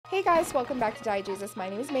Hey guys, welcome back to Die Jesus. My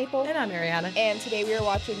name is Maple. And I'm Arianna. And today we are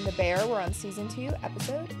watching The Bear. We're on season 2,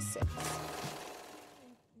 episode 6.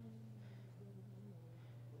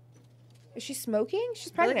 Is she smoking? She's I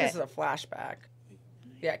feel pregnant. like this is a flashback.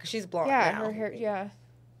 Yeah, because she's blonde yeah, now. her hair, yeah.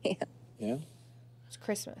 Yeah? It's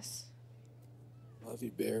Christmas. Love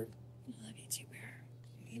you, Bear. I love you too, Bear.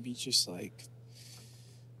 Maybe just like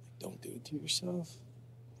don't do it to yourself.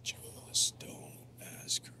 Just don't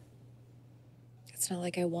ask her. It's not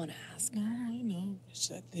like I want to ask. No, I know. It's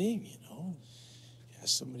that thing, you know. You ask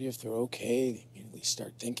somebody if they're okay, they immediately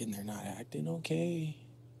start thinking they're not acting okay.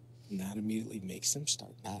 And that immediately makes them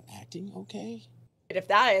start not acting okay. If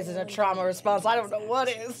that isn't a trauma response, I don't know what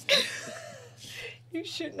is. You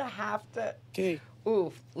shouldn't have to. Okay.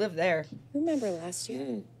 Ooh, live there. Remember last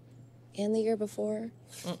year and the year before?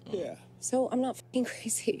 Yeah. So I'm not fucking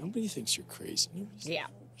crazy. Nobody thinks you're crazy. Yeah.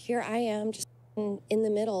 Here I am, just in the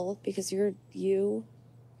middle because you're you,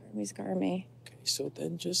 Carmy's Carmy. Okay, so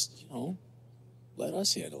then just, let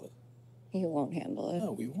us handle it. You won't handle it.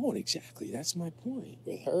 No, we won't, exactly. That's my point.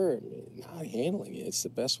 With her not handling it, it's the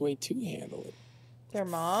best way to handle it. Their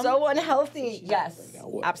mom? So unhealthy. Yes, Right now,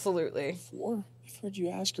 what? absolutely. 4? I've heard you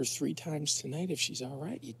ask her 3 times tonight if she's all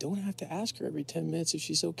right. You don't have to ask her every 10 minutes if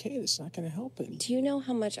she's okay. That's not going to help any. Do you know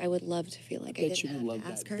how much I would love to feel like I Bet you didn't would have love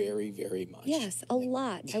to ask that her? very, very much. Yes, a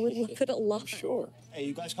lot. I would love it a lot. Sure. Hey,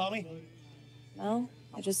 you guys call me? Well,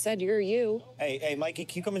 I just said you're you. Hey, Mikey,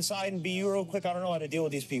 can you come inside and be you real quick? I don't know how to deal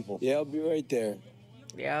with these people. Yeah, I'll be right there.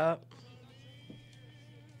 Yeah.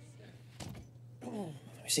 Let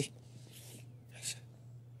me see.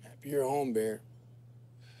 Happy you're home, Bear.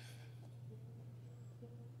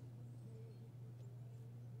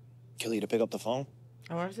 Kill you to pick up the phone?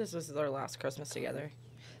 I wonder if this was their last Christmas together.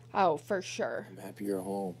 Oh, for sure. I'm happy you're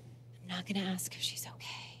home. I'm not gonna ask if she's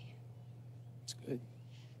okay. It's good.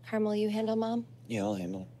 Carmel, you handle Mom? Yeah, I'll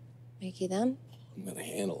handle it. Mikey, them? I'm going to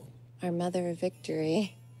handle it. Our mother of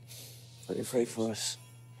victory. Pray for us.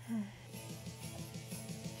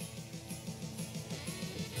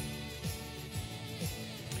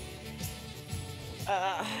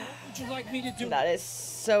 Would you like me to do That is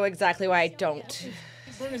so exactly why I don't.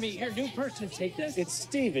 in front of me? Here, new person, take this. It's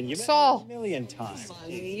Steven. You met Saul. him a million times.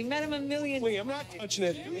 You met him a million. Wait, I'm not touching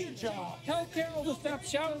it. Tell Carol to stop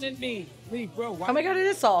shouting at me. Lee, bro, why Oh my god, it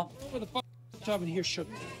is Saul. over the fuck job in here shook?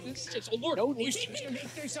 It's a Lord. No,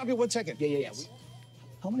 Stop you 1 second. Yeah.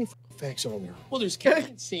 How many facts are there? well, there's Kevin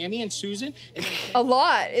and Sammy and Susan and A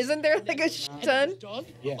lot. Isn't there like a ton? Doug,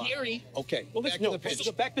 Yeah. Gary. Okay. Well, back to the pitch.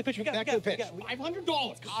 Back to the pitch. We got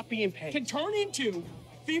 $500. Copy and paste. Can turn into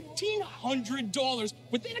 $1,500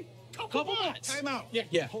 within a couple months. Time out.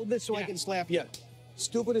 Yeah. Hold this so I Yeah. can slap you.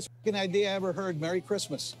 Stupidest fucking idea I ever heard. Merry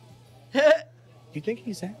Christmas. Do you think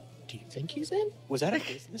he's in? Do you think he's in? Was that a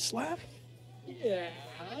business slap? Yeah.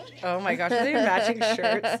 Oh my gosh, are they matching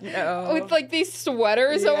shirts? No. With like these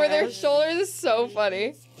sweaters over their Yes. shoulders. It's so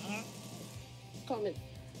funny. Carmen,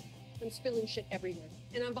 I'm spilling shit everywhere,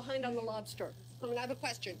 and I'm behind on the lobster. Carmen, I have a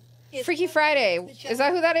question. Freaky Friday. Is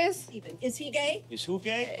that who that is? Steven, is he gay? Is who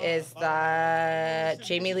gay? Is that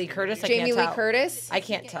Jamie Lee Curtis? I Jamie can't Lee tell. Curtis? I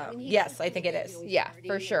can't tell. Yes, I think it is. Yeah,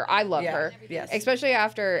 for sure. I love Yeah, her. yes. Especially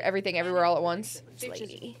after Everything Everywhere All at Once.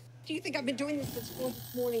 Lady. Do you think I've been doing this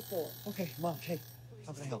this morning for? Okay, Mom. Hey,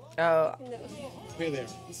 how can I help? Oh, Hey there.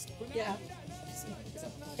 Yeah.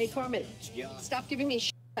 Hey, Carmen. Stop giving me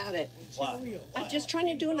shit about it. What? I'm just trying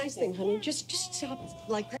to do a nice thing, honey. Just stop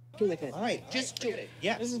like with it. All right. Just do it.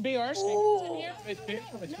 Yeah. This is BR. Ooh.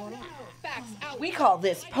 What's going on? Facts out. we call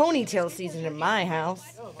this ponytail season in my house.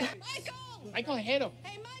 Michael, hit him.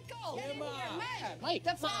 Hey, Michael. Mike,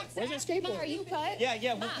 The fox. where's that skateboard? Are you cut?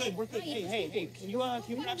 Yeah, we're good. Hey, can you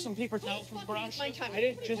grab some paper towels from the garage? My time. I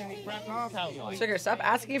didn't just grab off. Sugar, stop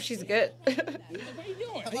asking if she's good. What are you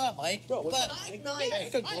doing? Come on, Mike. Bro, Nice.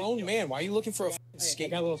 like a grown man. Why are you looking for a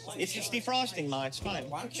skate? It's just defrosting, Ma. It's fine.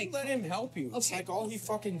 Why don't you let him help you? It's like all he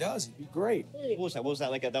fucking does. It'd be great. What was that? What was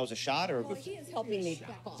that? Like that was a shot or? Oh, he is helping me.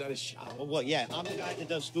 Is that a shot? Well, yeah. I'm the guy that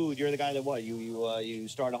does food. You're the guy that what? You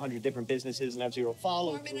start 100 different businesses and have zero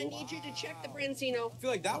follow Carmen, I through. need you to check the Branzino. I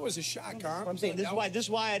feel like that was a shot, Carm. I'm saying this is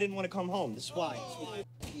why I didn't want to come home. This is why.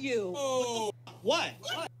 You. Oh, What?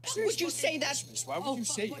 Would you say that? why would you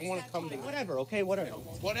say you don't want to come to Whatever. Okay. Whatever.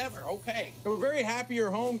 Whatever, okay. We're very happy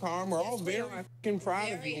you're home, Carm. We're all very fucking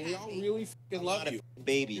proud of you. We all really fucking love you.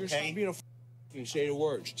 Baby. You're Okay. being a fucking say the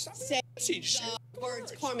words. Stop Say just say the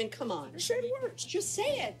words, Carmen. Come on. say the words. Just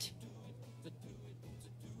say it.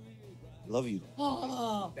 Love you.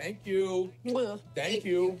 Oh. Thank you. Mwah. Thank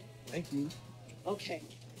you. Thank you. Okay.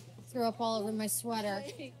 threw up all over my sweater.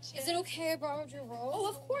 Is it okay I borrowed your robe? Oh,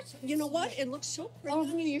 of course. You know what? It looks so pretty. Oh,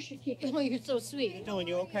 you should keep it. Oh, you're so sweet. Doing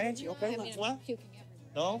you okay? You okay? I mean, What? I'm puking everywhere.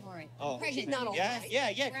 No? All right. Oh. She's not all Yeah, right.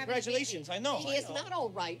 yeah. Congratulations. I know. She is not all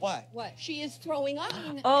right. What? What? She is throwing up.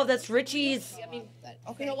 Oh, that's Richie's. I mean,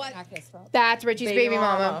 you know what? That's Richie's baby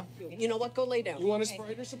mama. You know what? Go lay down. You want a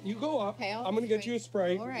Sprite or something? You go up. Okay, I'm gonna get you a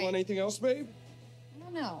Sprite. All right. You want anything else, babe? I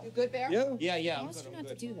don't know. You good, Bear? Yeah. Yeah. I asked you not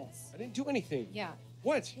to do this. I didn't do anything. Yeah.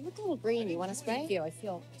 What? You look a little green. You want a spray? Thank you. I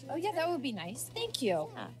feel. Oh yeah, that would be nice. Thank you.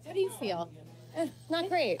 Yeah. How do you feel? Not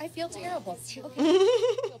great. I feel terrible. Okay. I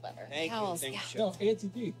feel better. Thank you. Towels. Thank you. No, Auntie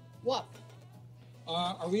D. What?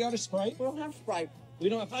 Are we out of Sprite? We don't have Sprite. We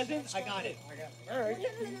don't have. I got it. All right.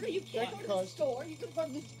 No. You can't go to the store. You can go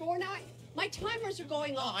to the store now. My timers are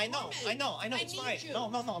going No, off. I know. It's need fine. you. No.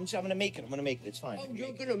 I'm gonna make it. It's fine. Oh,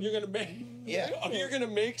 you're gonna. You're gonna make. Yeah. Oh, you're gonna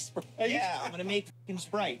make Sprite. Yeah, I'm gonna make fucking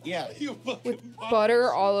Sprite. Yeah. You fucking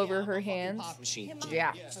Butter all over her hands. Pop machine.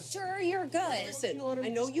 Yeah. Sure, you're good. Listen, I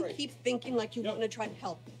know you keep thinking like you want to try to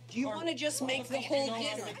help. Do you want to just make the whole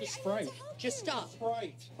dinner? make a Sprite. Just stop.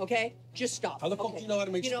 Sprite. Okay? Just stop. How the fuck Okay. do you know how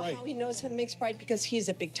to make You know Sprite? how he knows how to make Sprite? Because he's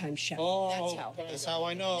a big time chef. Oh, That's how. That's how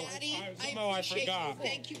I know. Daddy, somehow I appreciate forgot. you.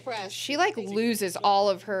 Thank you, Fresh. She like loses all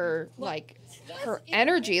of her her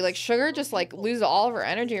energy. Like Sugar just like loses all of her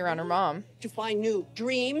energy around her mom. To find new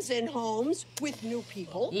dreams and homes with new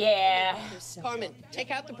people. Yeah. Carmen,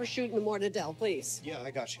 take out the prosciutto and the mortadella, please. Yeah,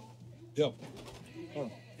 I got you. Yo.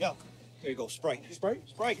 Yeah. There you go. Sprite. Sprite?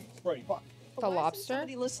 Sprite. Sprite. The lobster.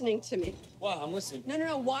 Nobody listening to me. Wow, I'm listening.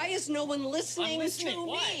 No. Why is no one listening, to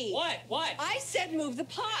What? me? What? I said move the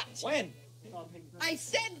pot. When? I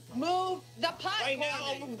said move the pot. Right now.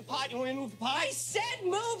 Carmen. I'll move the pot. You want me to move the pot? I said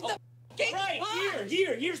move the fucking Right pot.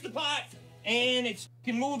 here's the pot, and it's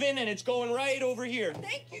moving, and it's going right over here.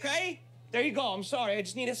 Thank you. Okay, there you go. I'm sorry. I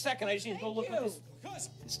just need a second. I just need to go look at this.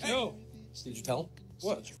 Yo. Did you tell him?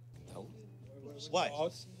 What? What?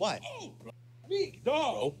 What? Me?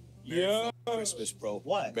 No. Yeah. Christmas, bro.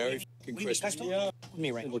 What? Merry What fucking do you Christmas. guys don't with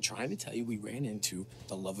me right And now. we're trying to tell you we ran into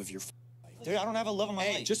the love of your life. Dude, I don't have a love in my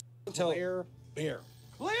life. Just tell Claire Bear.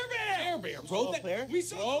 Claire Bear, bro. Hello, Claire? We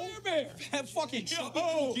saw Claire Bear. That fucking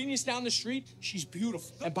Yo. genius down the street. She's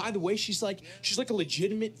beautiful. And by the way, she's like a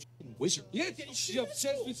legitimate fucking wizard. Yeah, she's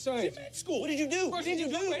obsessed with science. What did you do? What did you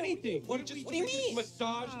do? Anything. What do you mean?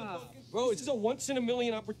 Massage. Bro, this is a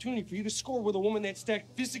once-in-a-million opportunity for you to score with a woman that's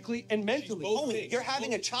stacked physically and mentally. Homie, you're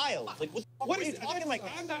having a child. Like, what are you talking like?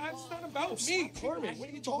 It's not about me, Carmen. What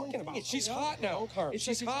are you talking about? She's hot now, Carmen.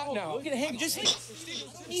 She's hot now. Look at him. Just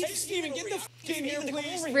Hey, Steven, get the f in here,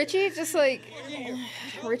 please. Richie just like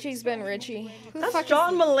Richie's been Richie. Who the That's fuck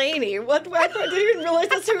John Mulaney. What? I didn't even realize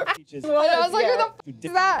that's who it was. I was like, who the f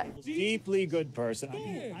is that? Deeply good person.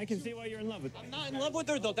 I can see why you're in love with her. I'm not in love with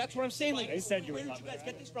her, though. That's what I'm saying. Like, They said you were in where love did you with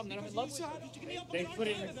guys get this from? That I'm in love with her? They put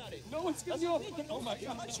it in No, it's because you're... Oh, my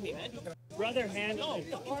God. Touch me, man. brother handled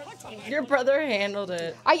it. Your brother handled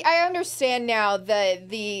it. I understand now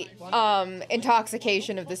the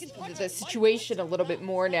intoxication of the situation a little bit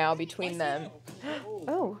more now between them.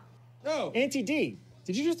 Oh. No. Auntie D,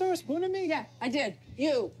 did you just throw a spoon at me? Yeah, I did.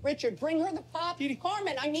 You, Richard, bring her the pot.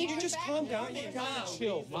 Carmen, I need You you just back. calm down. You gotta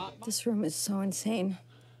chill. This room is so insane.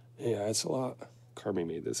 Yeah, it's a lot. Carmy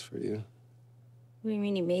made this for you. What do you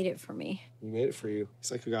mean you made it for me? He made it for you. He's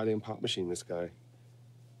like a goddamn pop machine, this guy.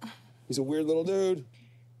 He's a weird little dude.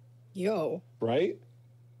 Yo. Right?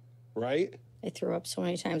 Right? I threw up so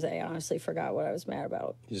many times I honestly forgot what I was mad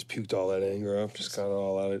about. You just puked all that anger up, just got it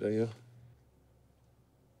all out of you.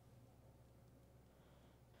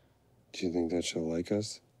 Do you think that she'll like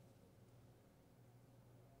us?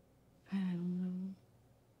 I don't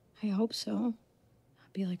know. I hope so. I'll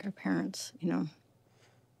be like our parents, you know.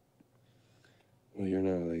 Well, you're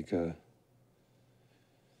not like a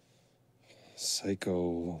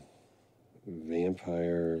psycho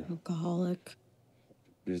vampire Alcoholic.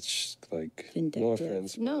 bitch, like, Vindictive. no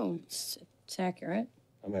offense. No, it's accurate.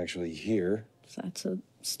 I'm actually here. So that's a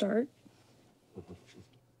start.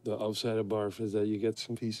 The upside of barf is that you get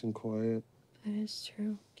some peace and quiet. That is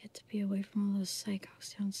true. Get to be away from all those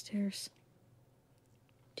psychos downstairs.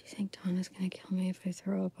 Do you think Donna's gonna kill me if I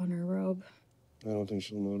throw up on her robe? I don't think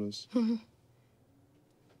she'll notice.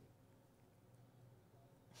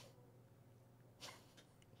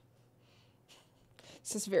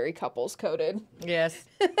 This is very couples coded. Yes.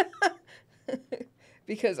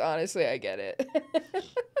 Because honestly, I get it.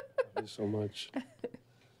 Thank you so much. I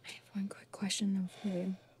have one quick question though for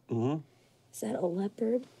you. Mm-hmm. Is that a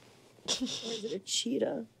leopard? Or is it a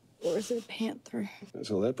cheetah? Or is it a panther? It's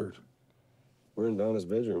a leopard. We're in Donna's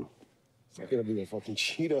bedroom. It's not gonna be a fucking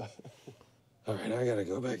cheetah. All right, I gotta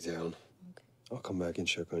go back down. I'll come back and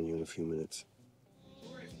check on you in a few minutes.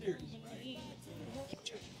 I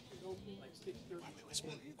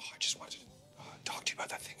just wanted to talk to you about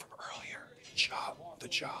that thing from earlier. The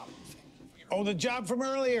job thing. Oh, the job from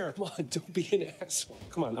earlier. Come on, don't be an asshole.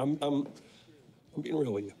 Come on, I'm being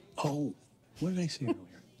real with you. Oh, what did I say earlier?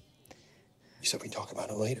 You said we talk about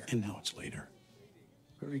it later. And now it's later.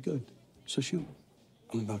 Very good. So shoot.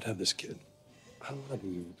 I'm about to have this kid. I don't want to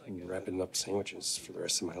be wrapping up sandwiches for the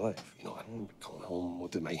rest of my life. You know, I don't want to be going home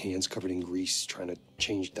with my hands covered in grease trying to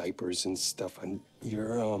change diapers and stuff.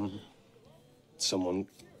 You're someone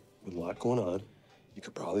with a lot going on. You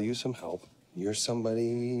could probably use some help. You're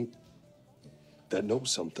somebody that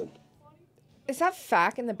knows something. Is that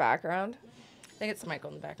Fack in the background? I think it's Michael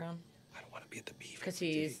in the background. I don't want to be at the beef. Because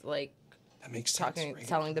he's like That makes sense, right?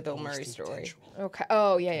 telling the Bill Murray story. Okay.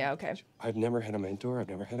 Oh, yeah, okay. I've never had a mentor. I've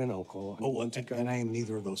never had an uncle. And I am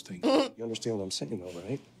neither of those things. You understand what I'm saying, though,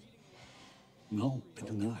 right? No, I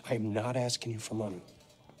do not. I'm not asking you for money.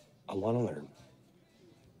 I want to learn.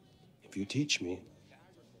 If you teach me,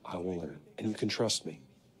 I will learn. And you can trust me.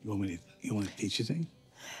 You want to teach you things?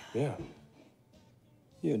 Yeah.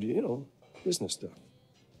 Yeah, you know, business stuff.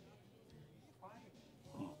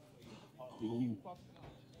 We want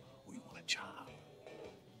a job.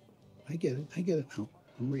 I get it now.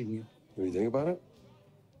 I'm reading you. What do you think about it?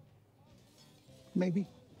 Maybe.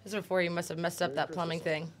 This is before you must have messed up that plumbing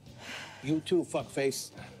thing. You too,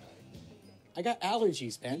 fuckface. I got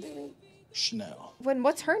allergies, man. Chanel.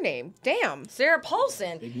 What's her name? Damn. Sarah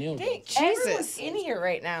Paulson. Big Neil. Dang, Jesus. everyone's in here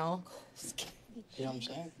right now. You know what I'm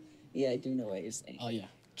saying? Yeah, I do know what you're saying. Oh, yeah.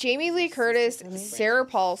 Jamie Lee Curtis, Sarah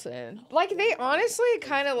Paulson. Like, they honestly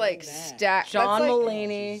kind of, like, stack. John that's, like,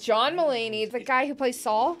 Mulaney. John Mulaney, the guy who plays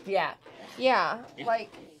Saul? Yeah. Yeah, like...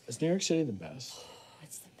 Is New York City the best?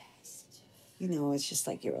 It's the best. You know, it's just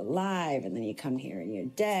like you're alive, and then you come here and you're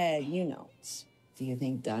dead, you know. Do you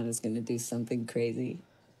think Donna's gonna do something crazy?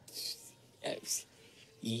 Yes.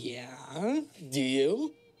 Yeah. Do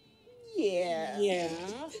you? Yeah. Yeah.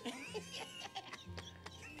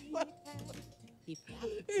 Ma,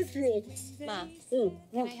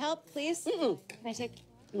 can I help, please? Can I take...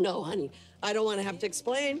 No, honey. I don't want to have to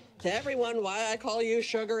explain to everyone why I call you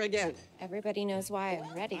sugar again. Everybody knows why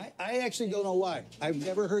I'm ready. I actually don't know why. I've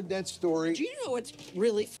never heard that story. Do you know what's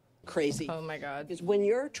really crazy? Oh my God. Is when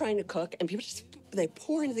you're trying to cook and people just, they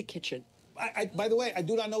pour into the kitchen. By the way, I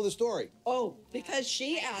do not know the story. Oh, because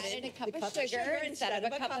she added a cup of sugar instead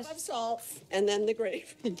of a cup of salt, and then the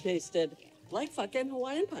gravy tasted like fucking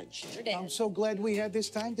Hawaiian punch. I'm so glad we had this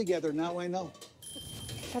time together. Now I know.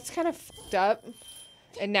 That's kind of fucked up.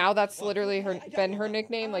 And now that's literally been her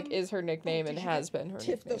nickname, like is her nickname and has been her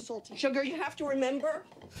nickname. Sugar, you have to remember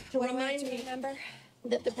to remind me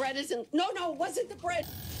that the bread isn't. No, it wasn't the bread.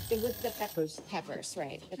 It was the peppers. Peppers,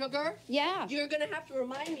 right. Sugar? Yeah. You're gonna have to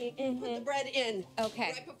remind me to put the bread in.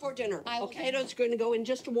 Okay. Right before dinner. I will. Potatoes are gonna go in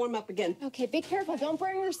just to warm up again. Okay, be careful. Don't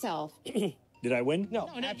burn yourself. Did I win? No,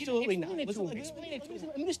 absolutely not. Explain it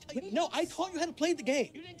to me. No, I taught you how to play the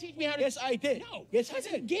game. You didn't teach me how to. Yes, I did. No. Yes, I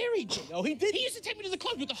did. Gary did. No, he did. He used to take me to the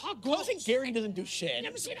club with the hot girls. Gary doesn't do shit. You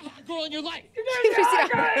never seen a hot girl in your life. You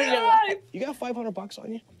got $500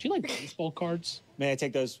 on you? Do you like baseball cards? May I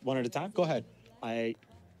take those one at a time? Go ahead.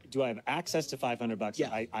 Do I have access to $500? Yeah.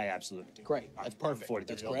 I absolutely do. Great. That's perfect.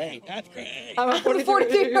 42 That's great. That's great. I'm a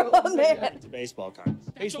 43-year-old man. Baseball cards.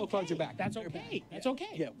 Baseball cards are back. That's okay. That's okay.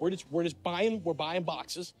 Yeah, we're just buying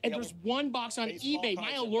boxes. And there's one box on eBay.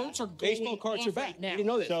 My alerts are going Baseball cards off are back. right now. You didn't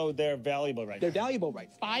know this. So they're valuable right They're now. valuable right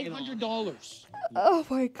now. $500. Oh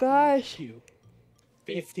my gosh.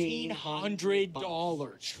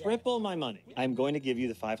 $1,500. Triple my money. I'm going to give you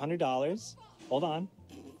the $500. Hold on.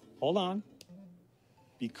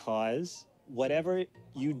 Because whatever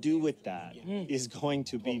you do with that is going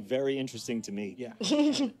to be very interesting to me. Yeah.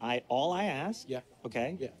 All I ask,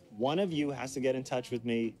 okay? Yeah. One of you has to get in touch with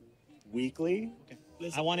me weekly.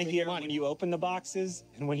 Listen, I want to bring hear your money. when you open the boxes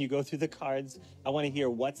and when you go through the cards. I want to hear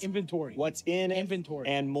what's Inventory. in it, Inventory.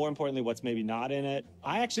 and more importantly, what's maybe not in it.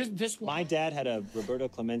 I actually, This one. my dad had a Roberto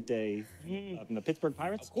Clemente from the Pittsburgh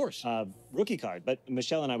Pirates, Of course. rookie card. But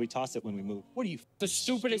Michelle and I, we tossed it when we moved. What are you? The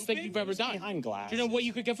stupidest thing you've ever done. Behind glass. Do you know what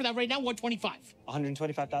you could get for that right now? $125.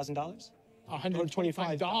 $125,000.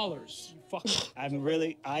 $125. Fuck.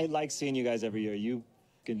 I like seeing you guys every year. You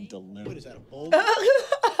can deliver. What is that, a bowl?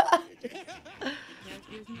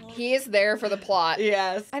 He is there for the plot.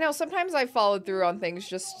 Yes. I know, sometimes I followed through on things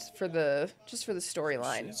just for the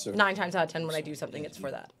storyline. 9 times out of 10 when I do something, it's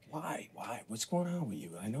for that. Why? What's going on with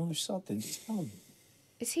you? I know there's something. Just tell me.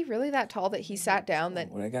 Is he really that tall that he sat down?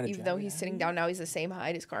 That What, I gotta even drag though it he's out sitting of down now, he's the same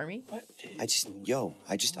height as Carmy. I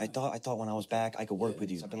thought when I was back I could work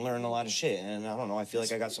with you. I've been learning a lot of shit, and I don't know. I feel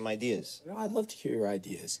like I got some ideas. You know, I'd love to hear your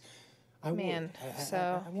ideas. I Man, would.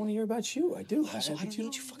 so- I want to hear about you. I do. So I don't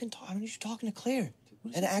need you fucking talk. I don't need you talking to Claire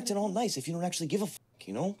and acting all nice if you don't actually give a fuck.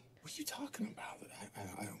 You know? What are you talking about?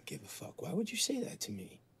 I don't give a fuck. Why would you say that to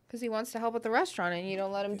me? Because he wants to help at the restaurant, and you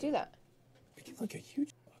don't let him do that. Like a huge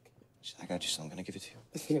I got you something. I'm gonna give it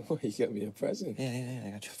to you. You got me a present. Yeah, I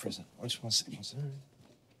got you a present. I just want to say one second.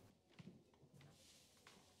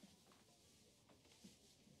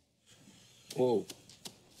 Whoa.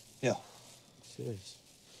 Yeah. Serious.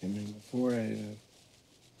 I mean, before you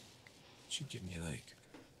give me like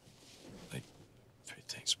 3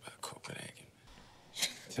 things about Copenhagen.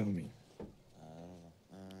 Tell me.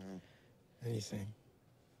 Anything.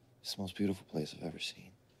 It's the most beautiful place I've ever seen.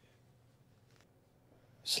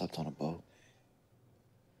 Slept on a boat.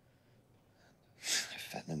 I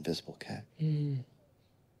fed an invisible cat.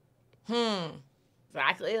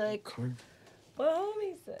 Exactly like what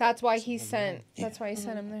homie said. That's why he sent. That's why he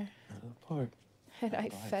sent him there. Apart. And I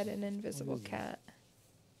fed an invisible cat.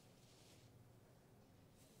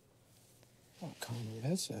 Oh, Carmy,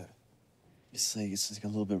 that's It's like a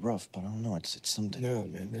little bit rough, but I don't know. It's something. No,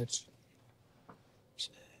 man, it's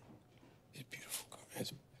beautiful,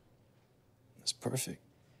 Carmy. That's perfect.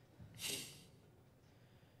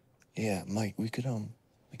 Yeah, Mike, we could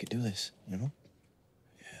do this, you know?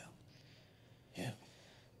 Yeah.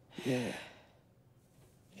 Yeah.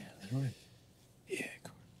 That's right. Yeah,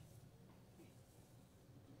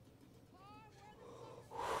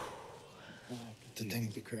 The thing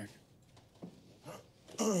be correct.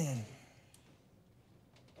 All right.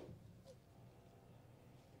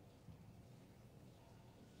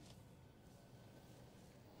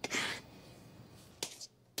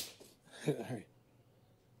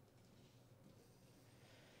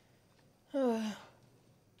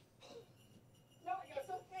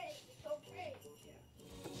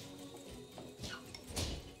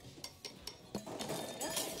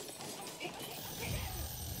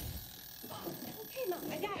 Okay, Mom,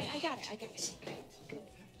 I got it.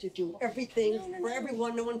 To do everything for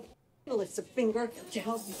everyone. No one lifts a finger to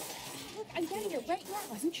help you. Look, I'm getting it right now.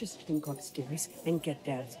 I'm just gonna go upstairs and get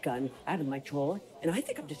Dad's gun out of my drawer, and I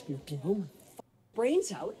think I'm just gonna blow my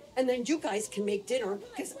brains out, and then you guys can make dinner,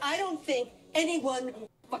 because I don't think anyone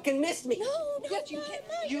fucking missed me. No, yes, you can.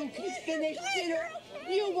 You can finish dinner.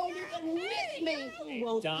 You won't even miss me. You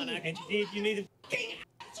won't. Donna, and you need to.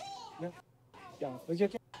 Don, look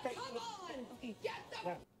at Come on. Okay. Get the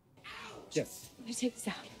out. Yes. Let me take this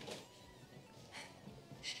out.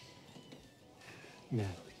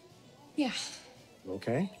 Natalie. Yeah.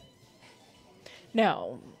 Okay?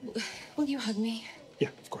 No. Will you hug me? Yeah,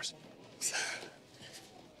 of course.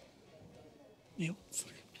 You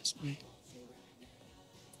fucking miss me.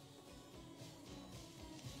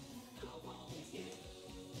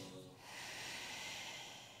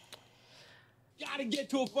 Gotta get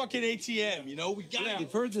to a fucking ATM, you know? We gotta Yeah, get...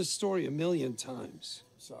 we've heard this story a million times.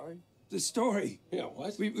 Sorry? The story. Yeah,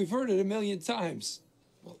 what? We've heard it a million times.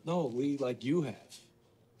 Well, no, Lee, like you have.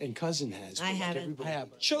 And cousin has. I but like haven't. everybody- I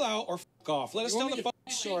have. Chill out or fuck off. Let us You tell want the me to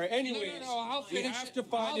fucking story. Anyways, No, I'll we finish have it. to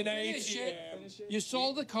find I'll an finish it. ATM. You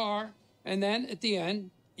sold the car, and then at the end,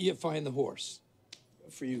 you find the horse.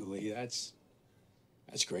 Good for you, Lee. That's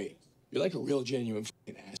great. You're like a real genuine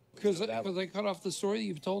fucking ass. Because I cut off the story that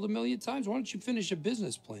you've told a million times. Why don't you finish a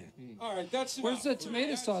business plan? All right, that's Where's the enough.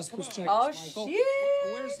 tomato sauce perspective, Oh, Michael?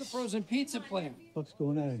 shit. Where's the frozen pizza plan? What's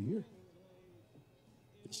going on here?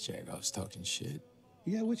 This Jagoff's talking shit.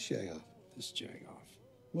 Yeah, which Jagoff? This Jagoff.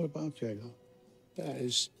 What about Jagoff? That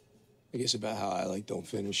is, I guess, about how I like don't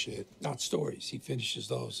finish it. Not stories. He finishes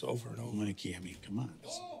those over and over. Mikey, I mean, come on.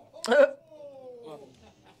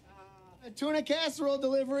 A tuna casserole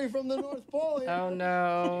delivery from the North Pole. Here. Oh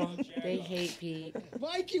no, they hate Pete.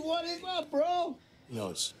 Mikey, what is up, bro? No,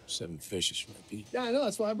 it's 7 fishes from Pete. Yeah, I know.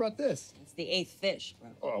 That's why I brought this. It's the 8th fish.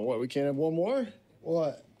 Oh, what? We can't have one more?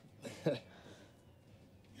 What?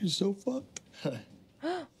 You're so fucked.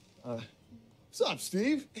 What's up,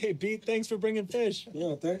 Steve? Hey, Pete, thanks for bringing fish.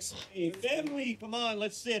 Yeah, thanks. Hey, family, come on,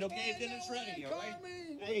 let's sit, okay? Dinner's ready, all right?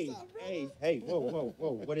 Hey, whoa,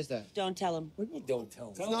 what is that? Don't tell him. What do you mean don't tell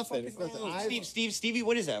me? It's nothing. It's nothing. Stevie,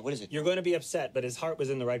 what is that? What is it? You're going to be upset, but his heart was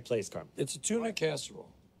in the right place, Carm. It's a tuna casserole.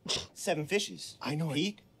 7 fishes. I know it.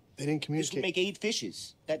 Pete, They didn't this communicate. would make 8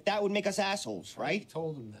 fishes. That would make us assholes, right?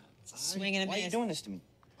 Told him that. Swing and a Why are you miss. doing this to me?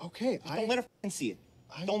 Okay, Don't let her fucking see it.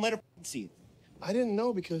 Don't let her fucking see it. I didn't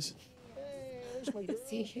know because.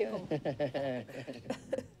 See you.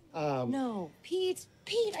 No, Pete,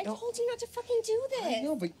 I told you not to fucking do this. I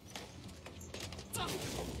know, but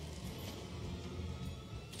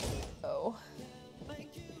Oh.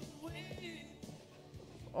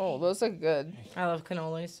 Oh, those are good. I love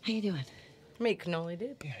cannolis. How you doing? Make cannoli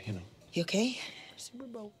dip. Yeah, you know. You okay? Super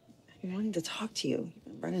Bowl. I wanted to talk to you. You've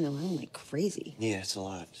been running around like crazy. Yeah, it's a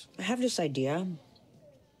lot. I have this idea,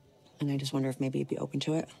 and I just wonder if maybe you'd be open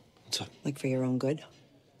to it. What's up? Like for your own good.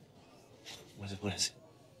 What is it?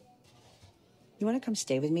 You want to come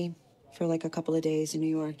stay with me for like a couple of days in New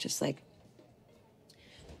York? Just like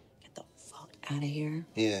get the fuck out of here.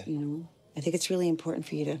 Yeah. You know, I think it's really important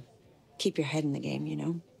for you to keep your head in the game, you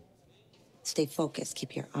know? Stay focused,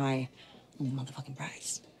 keep your eye on the motherfucking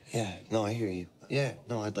prize. Yeah, no, I hear you. Yeah,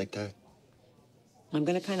 no, I'd like that. I'm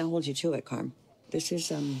gonna kind of hold you to it, Carm. This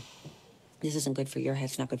isn't good for your head.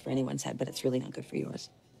 It's not good for anyone's head, but it's really not good for yours.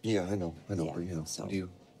 Yeah, I know, Yeah, but you know, so- what are you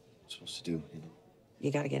supposed to do, you know?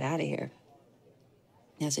 You gotta get out of here.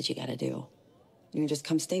 That's what you gotta do. You can just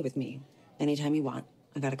come stay with me anytime you want.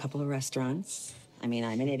 I got a couple of restaurants. I mean,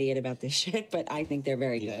 I'm an idiot about this shit, but I think they're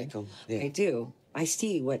very good. Yeah. I do. I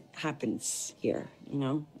see what happens here, you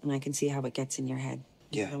know? And I can see how it gets in your head.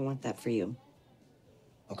 Yeah. I don't want that for you.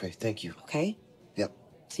 Okay, thank you. Okay? Yep,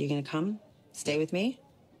 So you're gonna come? Stay with me?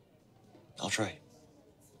 I'll try.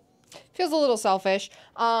 Feels a little selfish.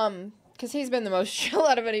 Because he's been the most chill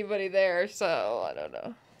out of anybody there, so I don't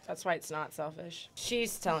know. That's why it's not selfish.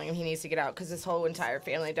 She's telling him he needs to get out because his whole entire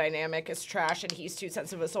family dynamic is trash and he's too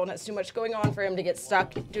sensitive a soul and has too much going on for him to get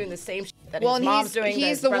stuck doing the same shit that Well, his and mom's doing. he's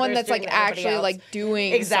his the one brother's that's doing, like and everybody actually else. like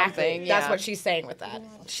doing exactly. something. That's yeah. what she's saying with that.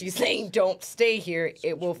 She's saying, don't stay here.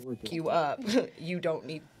 It will fuck you up. You don't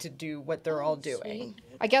need to do what they're all doing.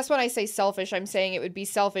 I guess when I say selfish, I'm saying it would be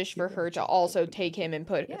selfish for her to also take him and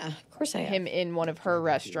put Of course I am. him in one of her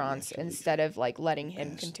restaurants instead of like letting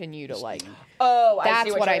him continue to like. Oh, I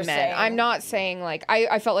That's see what I you're meant. saying. I'm not saying like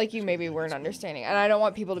I felt like you maybe weren't understanding, and I don't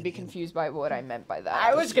want people to be confused by what I meant by that.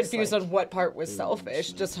 I was It's just, confused like- on what part was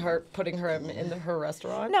selfish. Just her putting her in her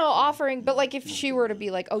restaurant. No, offering, but like if she were to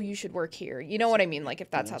be like, oh, you should work here, you know what I mean? Like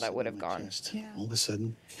if that's how that would have gone. All of a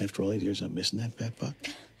sudden, after all these years, I'm missing that fat fuck.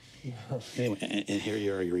 Anyway, and here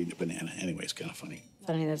you are, you're eating a banana. Anyway, it's kind of funny.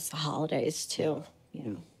 Funny that it's the holidays, too. You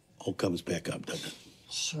know, All comes back up, doesn't it?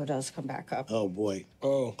 sure does come back up. Oh, boy.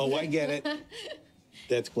 Oh, I get it.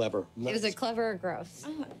 That's clever. Is it clever or gross?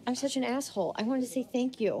 Oh, I'm such an asshole. I wanted to say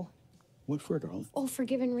thank you. What for, darling? Oh, for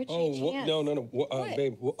giving Richie Oh, a chance. no, What?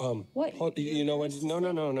 babe. What? You know what?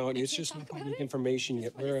 No. It's just not public information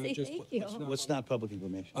yet. Say thank you. What's not public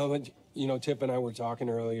information? You know, Tip and I were talking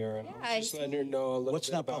earlier, and I was just letting her know a little What's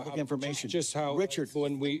bit not about public how- information? Just how Richard.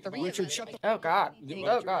 when we Richard, shut the... Oh, God.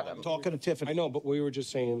 Oh, God. I'm talking to Tiffany. I know, but we were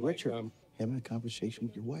just saying, Richard, having a conversation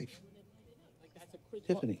with your wife.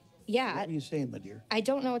 Tiffany. Yeah. What are you saying, my dear? I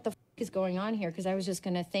don't know what the is going on here because I was just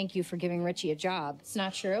going to thank you for giving Richie a job. It's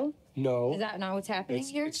not true? No. Is that not what's happening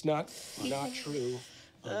here? It's not true.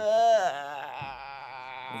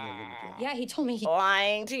 Yeah, he told me he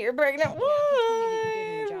lying to your pregnant wife.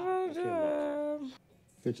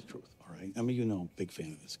 Here's the truth, all right? I mean, you know, I'm a big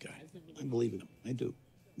fan of this guy. I believe in him. I do.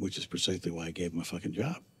 Which is precisely why I gave him a fucking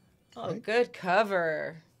job. Oh, good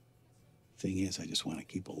cover. Thing is, I just want to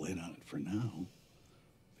keep a lid on it for now.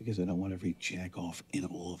 Because I don't want every jack off in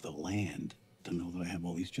all of the land to know that I have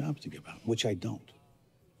all these jobs to give out, which I don't.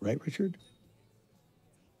 Right, Richard?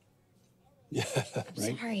 Yeah.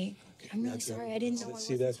 Right? Sorry. I'm really sorry. I didn't know I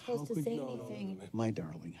wasn't supposed to say anything. My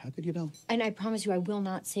darling, how could you know? And I promise you, I will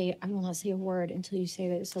not say a word until you say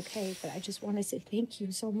that it's okay. But I just want to say thank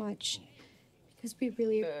you so much because we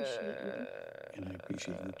really appreciate you. And I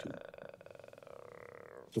appreciate you too.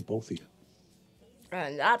 So both of you.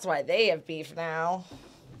 And that's why they have beef now.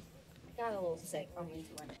 Got a little sick. Oh,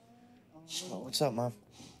 what's up, Mom?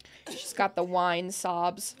 She's got the wine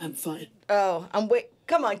sobs. I'm fine. Oh,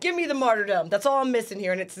 come on, give me the martyrdom. That's all I'm missing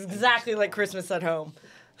here, and it's exactly like Christmas at home.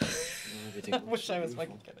 I wish I was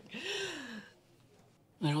fucking kidding.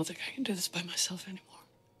 I don't think I can do this by myself anymore.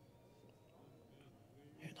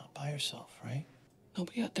 You're not by yourself, right?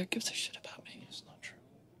 Nobody out there gives a shit about me. It's not true.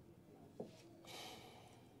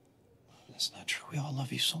 That's not true. We all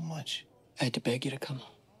love you so much. I had to beg you to come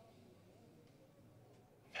home.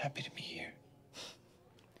 I'm happy to be here.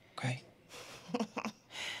 Okay?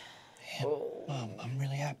 And, Mom, I'm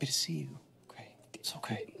really happy to see you. Okay? It's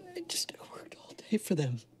okay. I worked all day for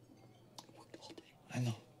them. I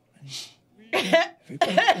know.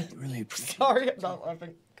 Everybody really appreciate it. Sorry, I'm not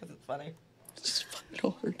laughing because it's funny. It's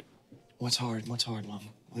fucking hard. What's hard? What's hard, Mom?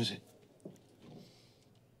 What is it?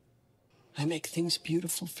 I make things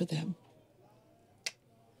beautiful for them.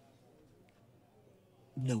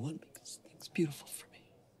 No one makes things beautiful for me.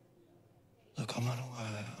 Look, I'm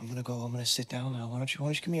gonna go. I'm gonna sit down now. Why don't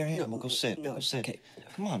you give me your hand? We'll go sit. No, go sit. okay.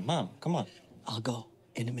 Come on, Mom. Come on. I'll go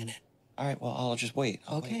in a minute. All right. Well, I'll just wait.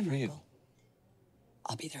 I'll Okay, wait for you. Michael.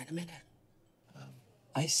 I'll be there in a minute.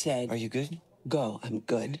 I said... Are you good? Go. I'm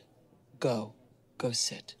good. Go. Go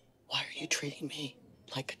sit. Why are you treating me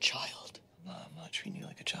like a child? No, I'm not treating you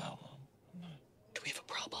like a child, Mom. I'm not. Do we have a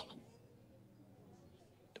problem?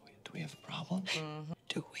 Do we have a problem?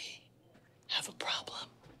 Do we have a problem?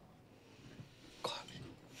 Carmen,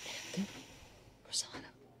 Anthony,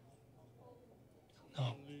 Rosanna.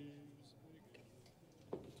 No.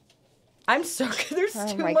 I'm so there's Oh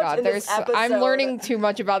too my much God, in this episode. I'm learning too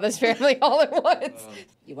much about this family all at once.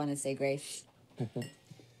 You want to say grace? I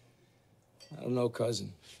don't know,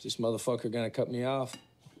 cousin. Is this motherfucker gonna cut me off?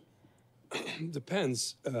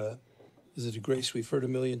 Depends. Is it a grace we've heard a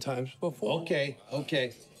million times before? Okay.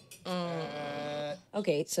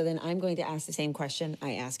 Okay, so then I'm going to ask the same question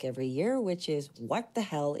I ask every year, which is, what the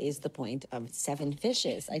hell is the point of 7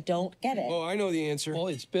 fishes? I don't get it. Oh, I know the answer. Well,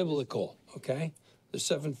 it's biblical, okay? There's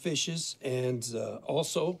 7 fishes, and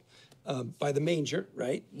also, by the manger,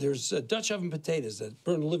 right? There's Dutch oven potatoes that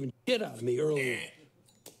burned the living shit out of me earlier.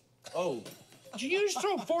 Oh. Did you just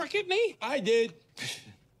throw a fork at me? I did.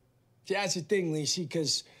 See, that's the thing, Lacey,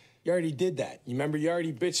 because you already did that. You remember, you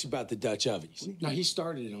already bitched about the Dutch ovens. No, he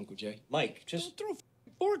started it, Uncle Jay. Mike, just Don't throw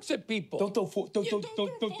forks at people. Don't throw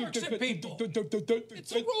forks at people.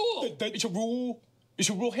 It's a rule. It's a rule. It's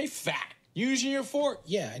a rule. Hey, fat. Using your fork.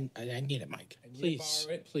 Yeah, I need it, Mike. Please,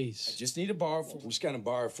 please. I just need to borrow. I'm just gonna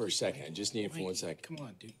borrow for a second. I just need it for 1 second. Come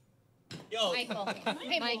on, dude. yo. Michael.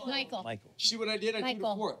 Hey, Michael. Michael. See what I did? I threw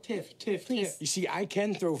Michael. the fork. Tiff, tiff, Please. tiff. You see, I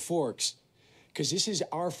can throw forks because this is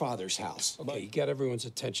our father's house. Okay, you got everyone's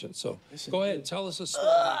attention, so go ahead and tell us a story.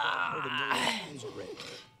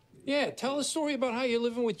 Yeah, tell a story about how you're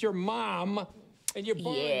living with your mom and you're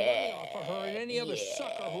borrowing money off of her and any other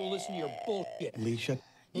sucker who'll listen to your bullshit. Alicia.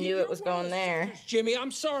 Knew it was going there. Jimmy,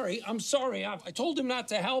 I'm sorry. I told him not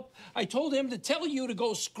to help. I told him to tell you to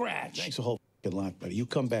go scratch. Thanks a whole f***ing lot, buddy. You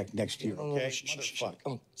come back next year, okay? Motherfucker.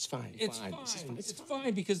 Oh, it's fine. It's fine. fine. This is fine. It's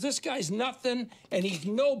fine because this guy's nothing and he's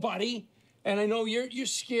nobody. And I know you're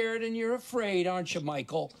scared and you're afraid, aren't you,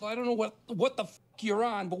 Michael? I don't know what the f you're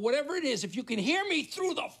on, but whatever it is, if you can hear me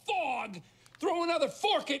through the fog, throw another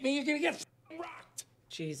fork at me, you're gonna get f***ing rocked.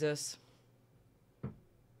 Jesus. I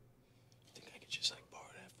think I could just borrow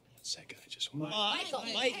that for 1 second. I just want. Mike,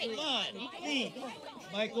 come on. Please.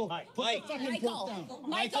 Michael. Mike.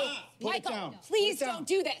 Michael, please don't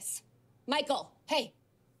do this. Michael, hey.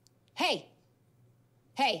 I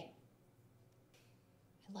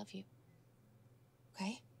love you.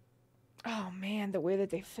 Okay? Oh man, the way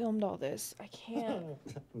that they filmed all this, I can't.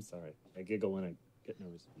 I'm sorry. I giggle when I get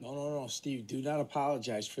nervous. No, Steve. Do not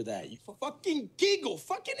apologize for that. You Fucking giggle.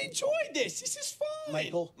 Fucking enjoy this. This is fun.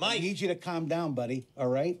 Michael, I need you to calm down, buddy, all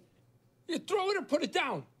right? You throw it or put it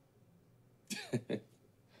down.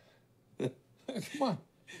 Come on.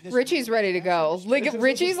 Richie's ready to go. Like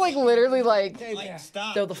Richie's literally like. Mike,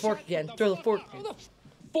 stop. Throw the fork again. Throw the fork. Throw the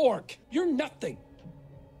fork. You're nothing.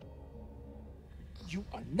 You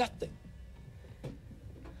are nothing.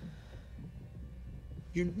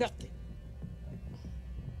 You're nothing.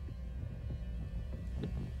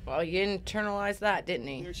 Well, you internalized that, didn't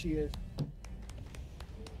he? There she is.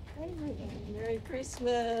 Merry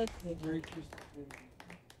Christmas. Merry Christmas.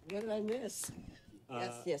 What did I miss?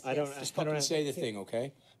 Yes. I don't. Just fucking say the thing,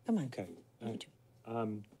 okay? Come on. Okay.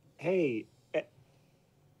 Hey,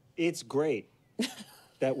 it's great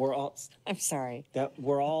that we're all I'm sorry.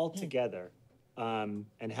 together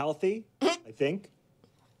and healthy. I think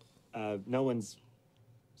no one's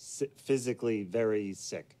physically very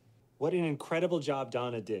sick. What an incredible job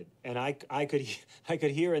Donna did, and I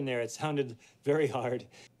could hear in there. It sounded very hard,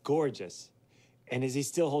 gorgeous. And is he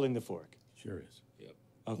still holding the fork? Sure is. Yep.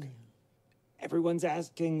 Okay. Everyone's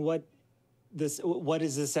asking what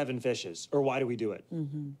is the 7 fishes, or why do we do it?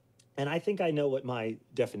 Mm-hmm. And I think I know what my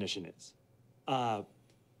definition is. As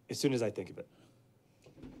soon as I think of it,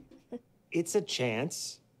 it's a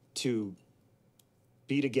chance to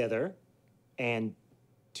be together and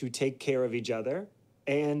to take care of each other.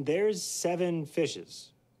 And there's 7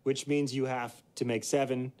 fishes, which means you have to make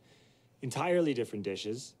 7 entirely different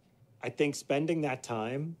dishes. I think spending that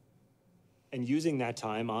time and using that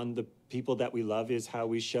time on the people that we love is how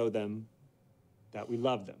we show them that we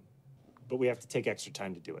love them. But we have to take extra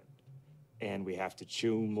time to do it. And we have to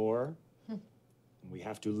chew more. And we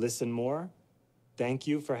have to listen more. Thank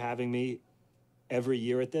you for having me every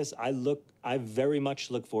year at this. I very much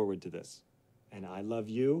look forward to this. And I love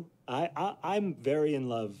you. I'm very in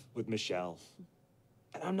love with Michelle.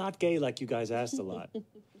 And I'm not gay like you guys asked a lot.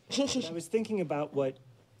 But I was thinking about what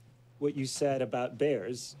you said about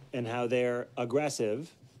bears and how they're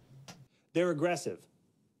aggressive. They're aggressive,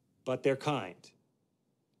 but they're kind.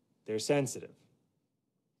 They're sensitive.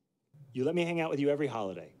 You let me hang out with you every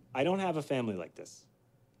holiday. I don't have a family like this.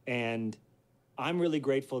 And I'm really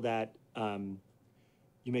grateful that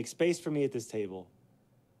you make space for me at this table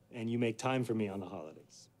and you make time for me on the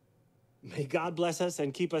holidays. May God bless us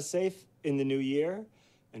and keep us safe in the new year.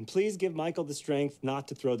 And please give Michael the strength not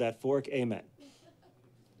to throw that fork. Amen.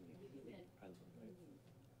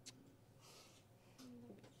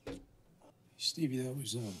 Stevie, that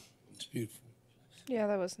was beautiful. Yeah,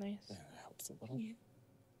 that was nice. That helps a little. You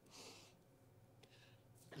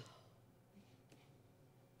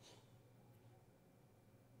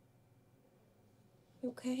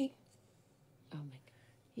okay? Oh my God.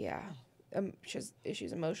 Yeah. She's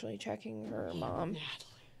emotionally checking her mom. Natalie,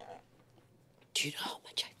 do you know how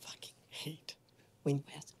much I fucking hate when you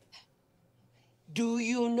ask me that? Do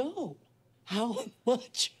you know how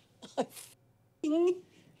much I fucking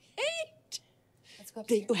hate Let's go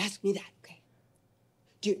that you ask me that? Okay.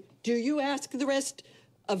 Do you ask the rest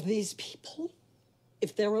of these people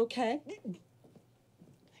if they're okay?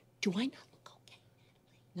 Do I not look okay?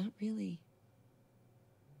 Not really.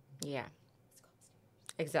 Yeah.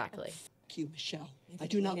 Exactly. Fuck you, Michelle. I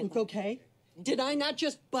do not look okay. Did I not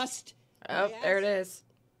just bust Oh, there it is.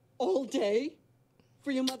 all day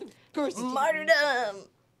for your motherfuckers? Martyrdom!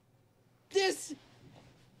 This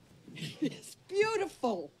is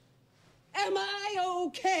beautiful. Am I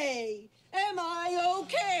okay? Am I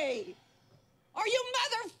okay? Are you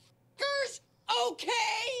motherfuckers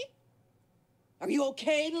okay? Are you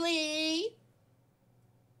okay, Lee?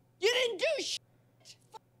 You didn't do shit.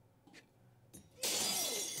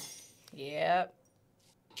 Yep.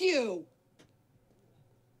 Fuck you.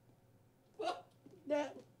 Well,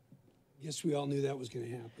 that. Guess we all knew that was going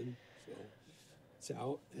to happen. So it's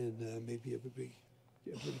out, and maybe everybody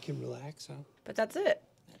can relax, huh? But that's it.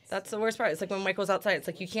 That's the worst part. It's like when Michael's outside, it's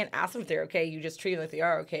like you can't ask them if they're okay. You just treat them like they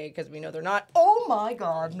are okay because we know they're not. Oh my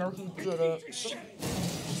God, no, he didn't.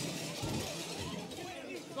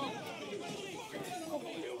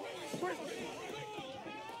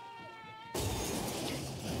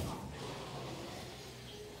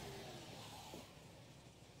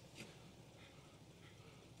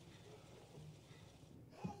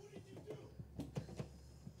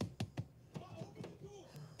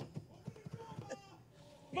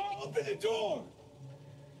 Ma, open the door!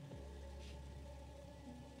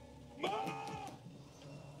 Ma!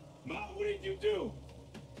 Ma, what did you do?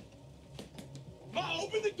 Ma,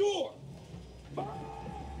 open the door! Ma!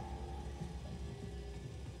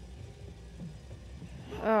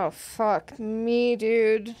 Oh, fuck me,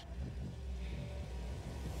 dude.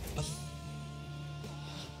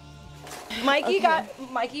 Mikey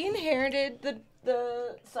inherited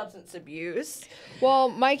the substance abuse. Well,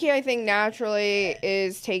 Mikey, I think naturally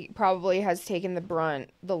probably has taken the brunt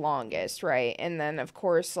the longest, right? And then of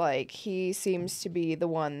course, like, he seems to be the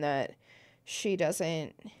one that she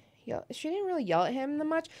doesn't yell. She didn't really yell at him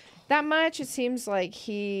that much. It seems like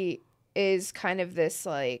he is kind of this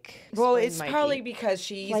like. Well, it's Mikey. probably because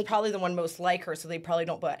she's probably the one most like her, so they probably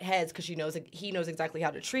don't butt heads because he knows exactly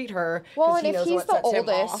how to treat her. Well, and he if knows he's what the sets him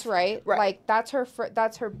oldest, off. right? Like that's her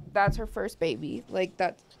first baby. Like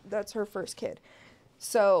that's her first kid.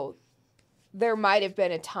 So there might have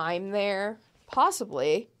been a time there,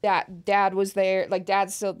 possibly, that dad was there. Like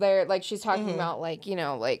dad's still there. Like she's talking about, like, you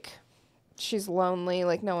know, like she's lonely.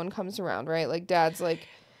 Like no one comes around, right? Like dad's like.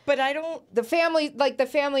 But I don't. The family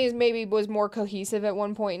is maybe was more cohesive at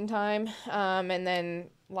one point in time, and then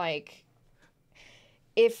like.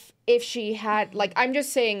 If she had, like, I'm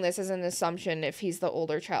just saying this as an assumption, if he's the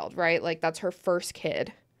older child, right? Like, that's her first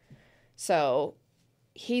kid. So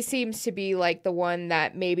he seems to be, like, the one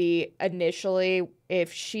that maybe initially,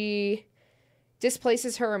 if she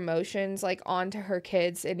displaces her emotions, like, onto her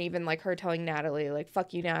kids, and even, like, her telling Natalie, like,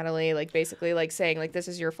 fuck you, Natalie, like, basically, like, saying, like, this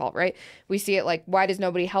is your fault, right? We see it, like, why does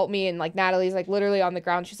nobody help me? And, like, Natalie's, like, literally on the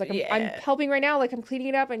ground. She's like, I'm helping right now. Like, I'm cleaning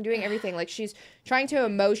it up and doing everything. Like, she's trying to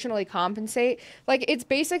emotionally compensate. Like, it's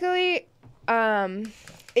basically,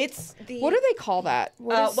 it's the... What do they call that?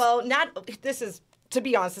 To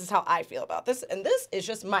be honest, this is how I feel about this, and this is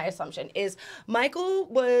just my assumption, is Michael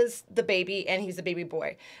was the baby, and he's a baby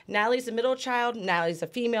boy. Natalie's the middle child, Natalie's a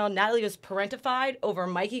female. Natalie was parentified over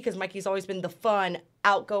Mikey, because Mikey's always been the fun,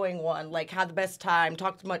 outgoing one, like, had the best time,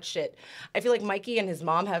 talked much shit. I feel like Mikey and his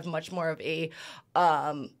mom have much more of a,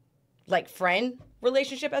 like, friend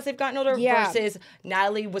relationship as they've gotten older Yeah. versus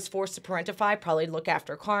Natalie was forced to parentify, probably look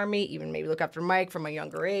after Carmy, even maybe look after Mike from a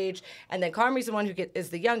younger age. And then Carmy's the one who is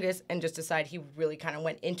the youngest and just decided he really kind of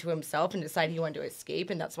went into himself and decided he wanted to escape,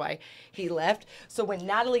 and that's why he left. So when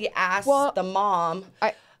Natalie asked the mom,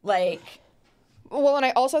 Well, and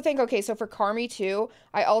I also think, okay, so for Carmy too,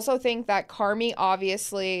 I also think that Carmy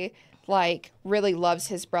obviously like really loves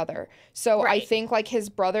his brother. So I think like his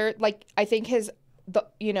brother, like I think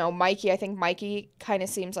Mikey, I think Mikey kind of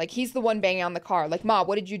seems like he's the one banging on the car. Like, Ma,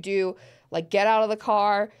 what did you do? Like, get out of the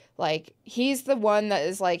car. Like, he's the one that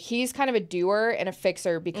is like, he's kind of a doer and a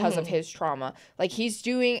fixer because of his trauma. Like, he's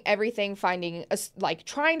doing everything, trying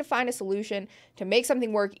to find a solution to make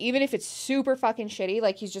something work, even if it's super fucking shitty.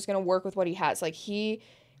 Like, he's just going to work with what he has. Like, he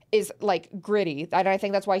is like gritty, and I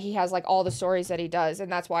think that's why he has like all the stories that he does,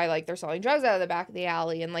 and that's why like they're selling drugs out of the back of the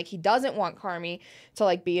alley, and like he doesn't want Carmy to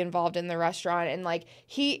like be involved in the restaurant, and like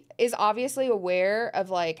he is obviously aware of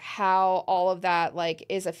like how all of that like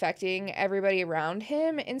is affecting everybody around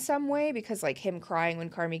him in some way, because like him crying when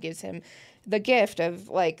Carmy gives him the gift of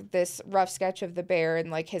like this rough sketch of the bear and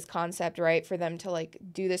like his concept, right, for them to like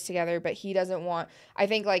do this together, but he doesn't want, I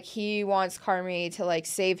think like he wants Carmy to like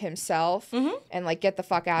save himself and like get the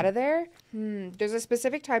fuck out of there. There's a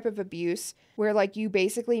specific type of abuse where like you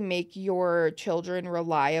basically make your children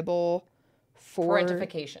reliable for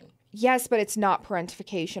Parentification. Yes, but it's not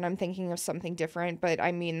parentification. I'm thinking of something different, but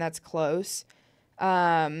I mean that's close.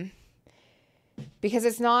 Because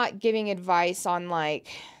it's not giving advice on like,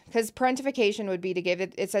 because parentification would be to give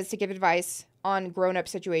it says to give advice on grown-up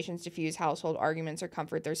situations, diffuse household arguments, or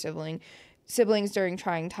comfort their siblings during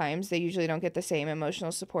trying times. They usually don't get the same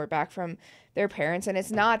emotional support back from their parents, and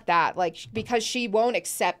it's not that like because she won't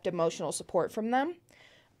accept emotional support from them.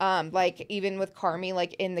 Like even with Carmy,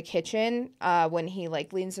 like in the kitchen, when he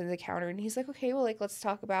like leans into the counter and he's like, okay, well, like, let's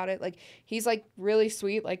talk about it. Like, he's like really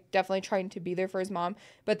sweet, like definitely trying to be there for his mom.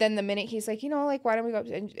 But then the minute he's like, like, why don't we go?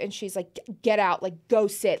 And she's like, get out, like, go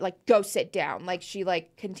sit down. Like, she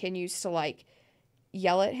like continues to like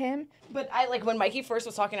yell at him. But I like when Mikey first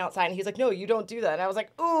was talking outside and he's like, no, you don't do that. And I was like,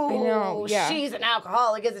 ooh, I know, yeah. She's an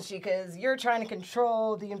alcoholic, isn't she? Because you're trying to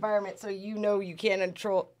control the environment, so you can't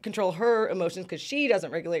control her emotions because she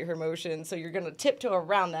doesn't regulate her emotions. So you're going to tiptoe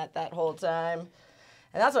around that whole time.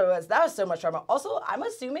 And that's what it was. That was so much drama. Also, I'm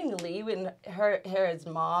assuming Lee and his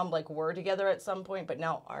mom like were together at some point, but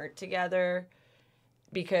now aren't together.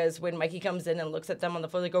 Because when Mikey comes in and looks at them on the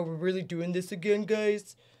floor, like, oh, we're really doing this again,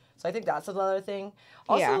 guys? So I think that's another thing.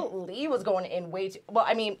 Also, Lee was going in way too... Well,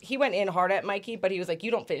 I mean, he went in hard at Mikey, but he was like,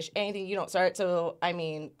 you don't finish anything, you don't start. So, I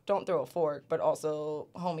mean, don't throw a fork. But also,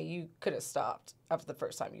 homie, you could have stopped after the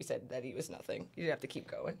first time you said that he was nothing. You didn't have to keep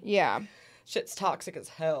going. Yeah. Shit's toxic as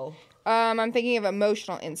hell. I'm thinking of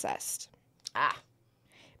emotional incest.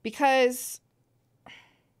 Because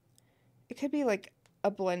it could be like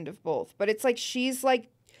a blend of both. But it's like she's like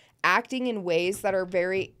acting in ways that are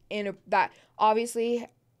very... that obviously...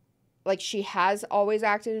 Like, she has always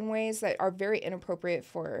acted in ways that are very inappropriate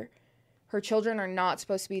for her. Children are not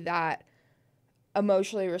supposed to be that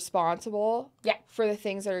emotionally responsible for the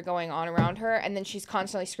things that are going on around her. And then she's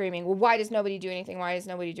constantly screaming, well, why does nobody do anything? Why is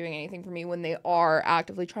nobody doing anything for me, when they are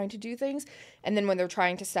actively trying to do things? And then when they're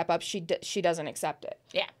trying to step up, she doesn't accept it.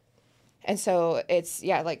 Yeah. And so it's,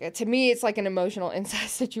 like, to me, it's like an emotional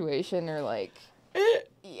incest situation, or like,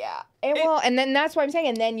 yeah. And then that's what I'm saying.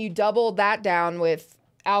 And then you double that down with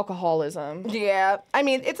alcoholism. Yeah. I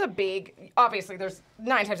mean, it's a big... Obviously, there's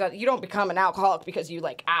 9 times out... You don't become an alcoholic because you,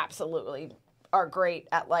 like, absolutely are great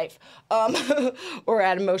at life. Or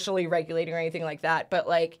at emotionally regulating or anything like that. But,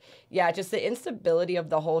 like, yeah, just the instability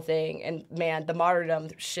of the whole thing. And, man, the martyrdom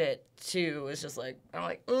shit, too, is just like... I'm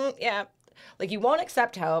like, yeah. Like, you won't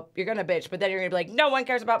accept help. You're gonna bitch. But then you're gonna be like, no one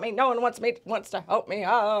cares about me. No one wants to help me.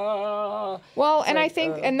 Well, it's and like, I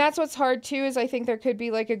think, and that's what's hard too, is I think there could be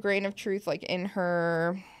like a grain of truth, like in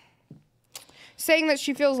her saying that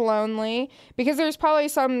she feels lonely, because there's probably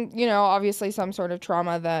some, obviously some sort of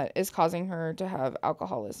trauma that is causing her to have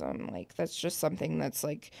alcoholism. Like, that's just something that's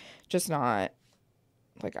like, just not,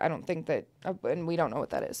 like, I don't think that, and we don't know what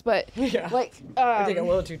that is, but like, I think a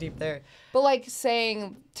little too deep there. But like to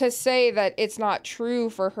say that it's not true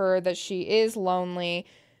for her that she is lonely,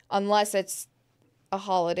 unless it's a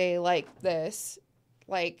holiday like this,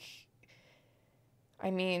 like,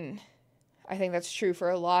 I mean, I think that's true for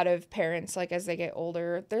a lot of parents, like, as they get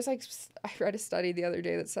older. There's like, I read a study the other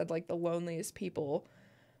day that said like the loneliest people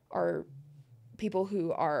are people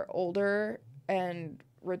who are older and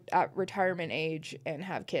at retirement age and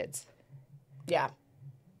have kids. Yeah.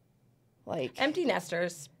 Like empty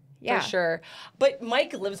nesters. Yeah. For sure. But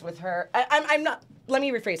Mike lives with her. I'm not, let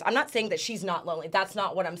me rephrase. I'm not saying that she's not lonely. That's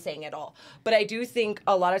not what I'm saying at all. But I do think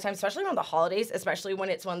a lot of times, especially around the holidays, especially when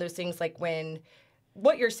it's one of those things like when,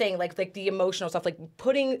 what you're saying, like the emotional stuff, like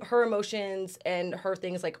putting her emotions and her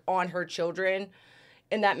things like on her children,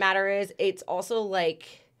 and that matter is, it's also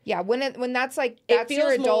like, yeah, when that's like, that's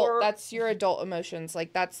your adult emotions.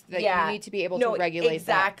 Like that's you need to be able to regulate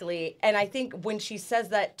exactly. And I think when she says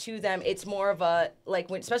that to them, it's more of a, like,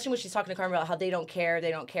 especially when she's talking to Carmy about how they don't care.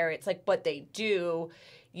 It's like, but they do.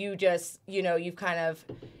 You just, you've kind of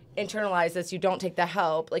internalized this. You don't take the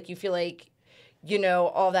help. Like, you feel like,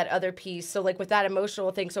 all that other piece. So, like, with that emotional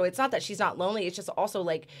thing, so it's not that she's not lonely. It's just also,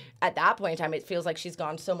 like, at that point in time, it feels like she's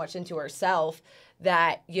gone so much into herself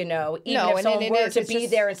that, even if someone were to be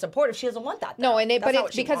there and supportive, she doesn't want that. No,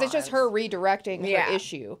 it's because it's just her redirecting her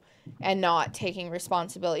issue and not taking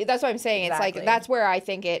responsibility. That's what I'm saying. Exactly. It's like, that's where I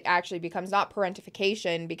think it actually becomes not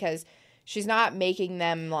parentification, because she's not making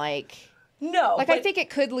them, like... No. Like, I think it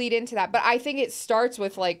could lead into that, but I think it starts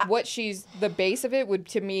with, like, what she's... The base of it would,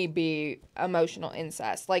 to me, be emotional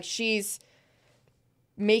incest. Like, she's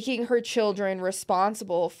making her children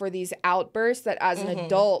responsible for these outbursts that, as an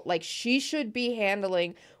adult, like, she should be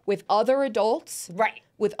handling with other adults. Right.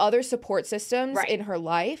 With other support systems in her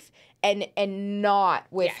life, and not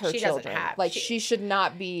with her children. Like, she should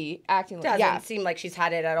not be acting like... Doesn't seem like she's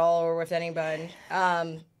had it at all or with anybody.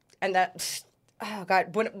 And that... Oh,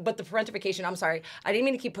 God. But the parentification, I'm sorry. I didn't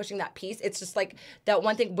mean to keep pushing that piece. It's just like that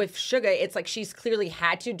one thing with Sugar, it's like she's clearly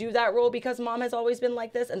had to do that role because mom has always been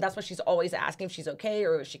like this. And that's why she's always asking if she's okay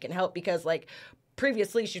or if she can help, because, like,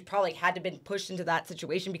 previously she's probably had to been pushed into that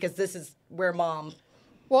situation because this is where mom...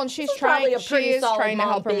 Well, and she is trying to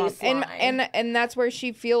help her mom. And that's where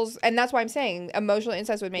she feels... And that's why I'm saying emotional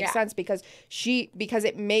incest would make sense, because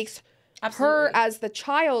it makes her as the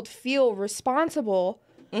child feel responsible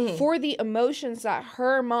for the emotions that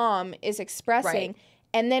her mom is expressing,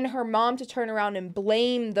 and then her mom to turn around and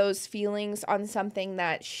blame those feelings on something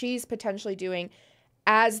that she's potentially doing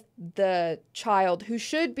as the child who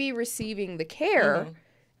should be receiving the care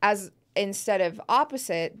as instead of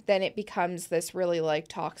opposite, then it becomes this really, like,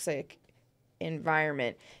 toxic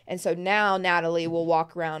environment. And so now Natalie will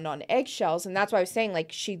walk around on eggshells, and that's why I was saying,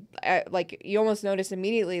 like, she like, you almost notice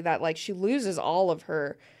immediately that, like, she loses all of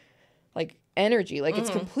her, like, energy. Like, it's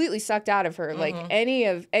completely sucked out of her. Like,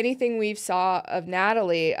 anything we've saw of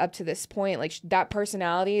Natalie up to this point, like, that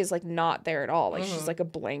personality is, like, not there at all. Like, she's like a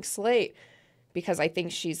blank slate, because I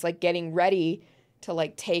think she's, like, getting ready to,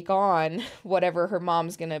 like, take on whatever her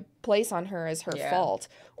mom's gonna place on her as her fault,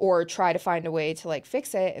 or try to find a way to, like,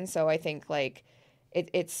 fix it. And so I think, like,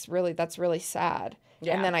 that's really sad.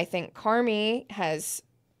 And then I think Carmy has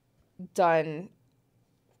done,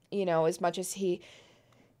 as much as he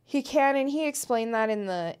can, and he explained that in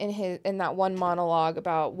that one monologue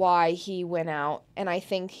about why he went out, and I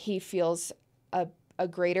think he feels a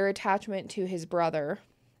greater attachment to his brother.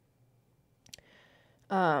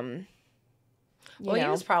 He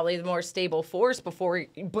was probably the more stable force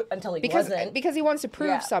until he wasn't, because he wants to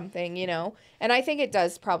prove something, and I think it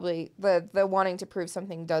does probably the wanting to prove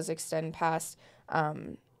something does extend past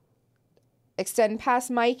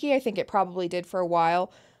Mikey. I think it probably did for a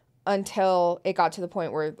while, until it got to the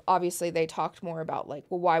point where obviously they talked more about, like,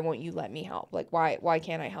 well, why won't you let me help? Like, why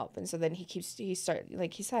can't I help? And so then he started,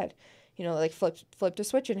 like he said, like, flipped a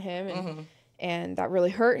switch in him, and that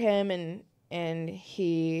really hurt him, and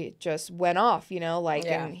he just went off,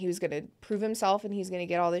 and he was going to prove himself, and he's going to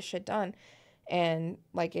get all this shit done. And,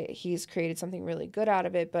 like, he's created something really good out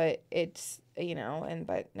of it, but it's,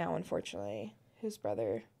 but now, unfortunately, his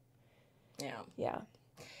brother. Yeah.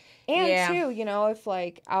 And too, if,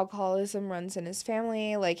 like, alcoholism runs in his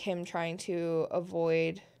family, like, him trying to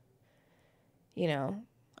avoid,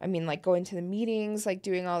 like, going to the meetings, like,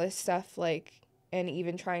 doing all this stuff, like, and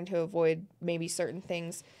even trying to avoid maybe certain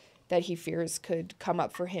things that he fears could come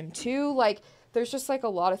up for him too. Like, there's just, like, a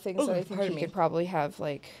lot of things that I think he could probably have,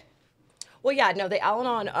 like... Well, yeah, no, the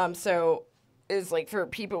Al-Anon, so is, like, for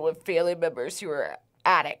people with family members who are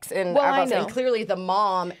addicts, and and clearly the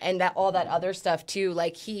mom and that all that other stuff too,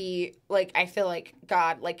 like, he, like, I feel like,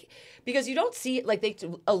 God, like, because you don't see, like, they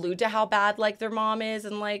allude to how bad, like, their mom is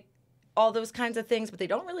and, like, all those kinds of things, but they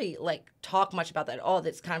don't really, like, talk much about that at all.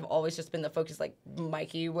 That's kind of always just been the focus. Like,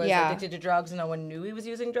 Mikey was addicted to drugs and no one knew he was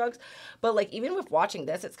using drugs, but, like, even with watching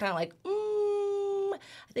this, it's kind of like,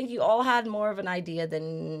 I think you all had more of an idea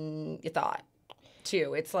than you thought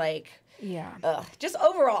too. It's like, just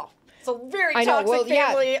overall, it's a very toxic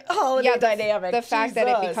family holiday dynamic. The fact that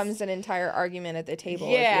it becomes an entire argument at the table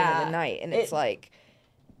at the end of the night, and it's like,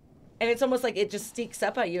 And it's almost like it just sneaks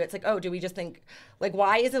up at you. It's like, oh, do we just think, like,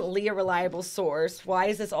 why isn't Lee a reliable source? Why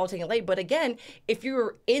is this all taking late? But again, if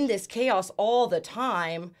you're in this chaos all the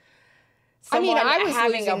time, I mean, I was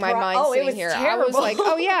having losing my mind it sitting was here. terrible. I was like,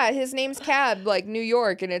 oh yeah, his name's Cab, like New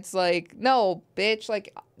York, and it's like, no, bitch,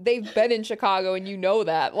 like they've been in Chicago and you know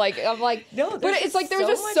that. Like I'm like, no, but it's like there's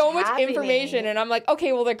just so much information, and I'm like,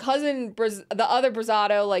 okay, well their cousin, the other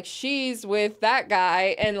Brazado, like she's with that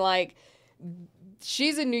guy, and like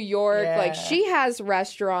she's in New York, like she has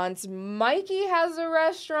restaurants. Mikey has a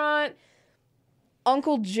restaurant.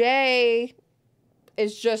 Uncle Jay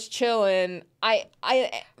is just chilling.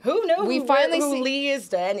 Who knows we finally who see Lee is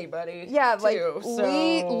to anybody. Yeah, like too,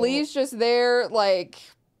 so. Lee's just there, like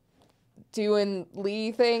doing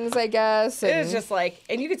Lee things, I guess. It was just like,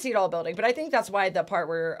 and you could see it all building. But I think that's why the part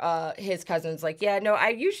where his cousin's like, yeah, no,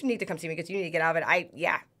 you should need to come see me because you need to get out of it.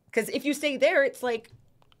 Because if you stay there, it's like,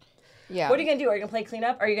 yeah, what are you gonna do? Are you gonna play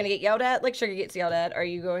cleanup? Are you gonna get yelled at like Sugar gets yelled at? Are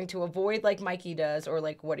you going to avoid like Mikey does, or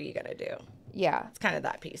like what are you gonna do? Yeah, it's kind of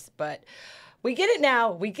that piece, but. We get it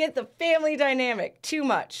now. We get the family dynamic too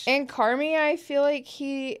much. And Carmy, I feel like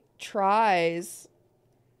he tries.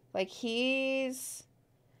 Like he's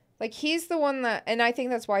the one that, and I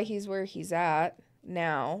think that's why he's where he's at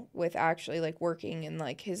now with actually like working and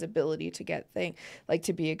like his ability to get like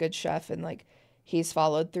to be a good chef, and like he's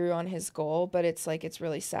followed through on his goal. But it's like, it's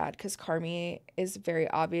really sad because Carmy is very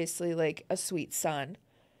obviously like a sweet son,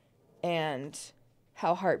 and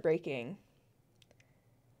how heartbreaking.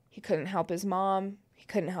 He couldn't help his mom. He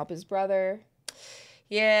couldn't help his brother.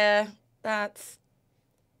 Yeah, that's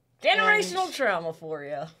generational trauma for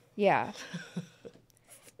you. Yeah.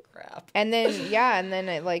 Crap. And then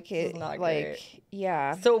it not like great.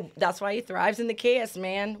 Yeah. So that's why he thrives in the chaos,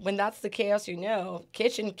 man. When that's the chaos,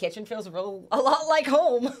 kitchen feels a lot like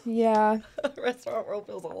home. Yeah. Restaurant world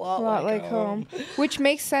feels a lot like home. Which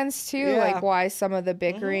makes sense too, Yeah. like why some of the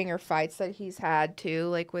bickering or fights that he's had too,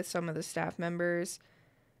 like with some of the staff members.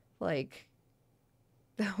 Like,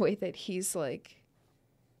 the way that he's, like,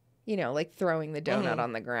 like throwing the donut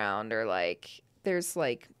on the ground, or, like, there's,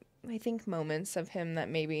 like, I think moments of him that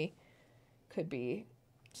maybe could be...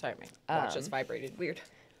 Sorry, my watch just vibrated. Weird.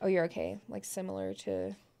 Oh, you're okay. Like, similar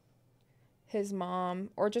to his mom,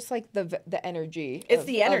 or just, like, the energy. It's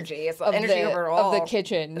the energy. It's the energy overall. Of the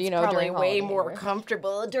kitchen, it's probably during way holiday more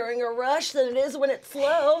comfortable during a rush than it is when it's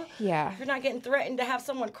slow. Yeah. If you're not getting threatened to have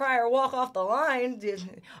someone cry or walk off the line,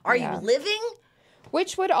 are you living?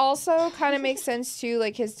 Which would also kind of make sense too.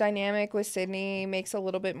 Like his dynamic with Sydney makes a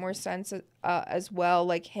little bit more sense as well.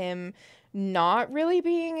 Like him not really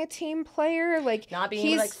being a team player, like not being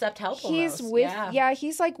able to accept help. He's almost. with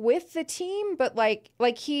he's like with the team, but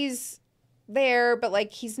like he's there, but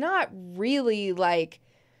like he's not really like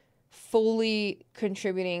fully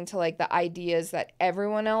contributing to like the ideas that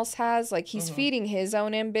everyone else has. Like he's feeding his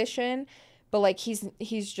own ambition, but like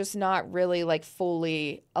he's just not really like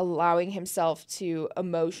fully allowing himself to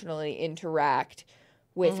emotionally interact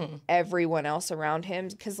with everyone else around him,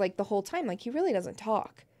 because like the whole time like he really doesn't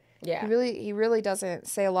talk. Yeah, he really doesn't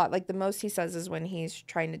say a lot. Like the most he says is when he's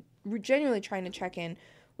genuinely trying to check in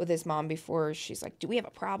with his mom before she's like, do we have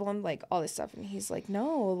a problem, like all this stuff, and he's like,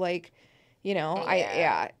 no, like,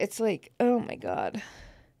 it's like, oh my god.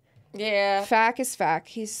 Yeah, Fack is Fack.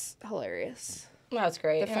 He's hilarious. That's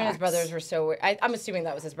great. Him and his brothers were so weird. I'm assuming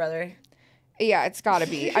that was his brother. Yeah, it's got to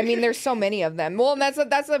be. I mean, there's so many of them. Well, and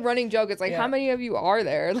that's a running joke. It's like, how many of you are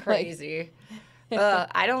there? Crazy.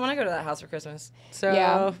 I don't want to go to that house for Christmas. So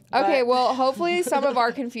yeah. Okay. Well, hopefully some of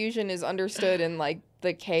our confusion is understood in like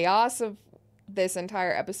the chaos of this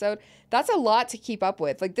entire episode. That's a lot to keep up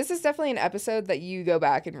with. Like, this is definitely an episode that you go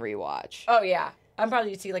back and rewatch. Oh yeah, I'm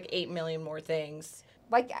probably see like 8 million more things.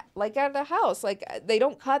 Like at the house, like they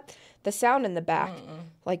don't cut the sound in the back.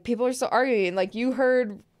 Like people are still arguing. Like you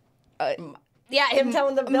heard, him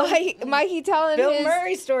telling the Mikey telling Bill his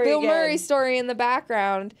Murray story. Bill again. Murray story in the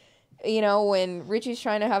background. When Richie's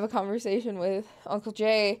trying to have a conversation with Uncle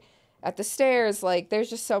Jay at the stairs. Like there's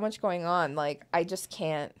just so much going on. Like I just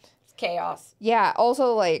can't. It's chaos. Yeah.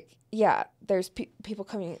 Also, like there's people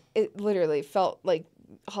coming. It literally felt like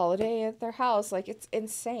holiday at their house. Like it's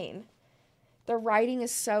insane. The writing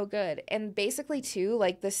is so good. And basically, too,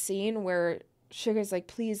 like, the scene where Sugar's like,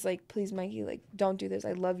 please, Mikey, like, don't do this.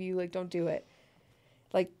 I love you. Like, don't do it.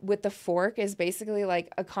 Like, with the fork is basically,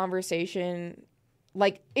 like, a conversation.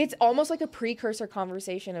 Like, it's almost like a precursor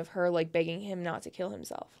conversation of her, like, begging him not to kill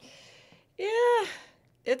himself.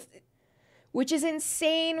 Yeah. Which is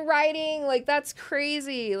insane writing. Like, that's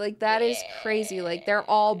crazy. Like, that is crazy. Like, they're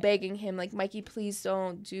all begging him, like, Mikey, please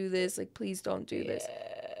don't do this. Like, please don't do this.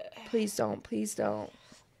 Please don't.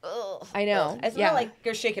 ugh. I know. It's Yeah. not like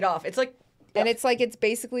go shake it off. It's like, And it's like, it's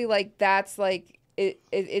basically like, that's like, it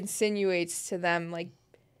insinuates to them, like,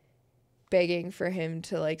 begging for him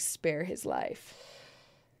to, like, spare his life.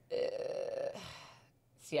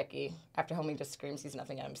 it's yucky. After Homie just screams he's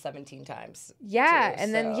nothing at him 17 times. Yeah, too,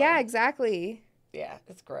 and then, so- yeah, exactly. Yeah,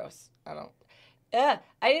 it's gross. I don't. Yeah,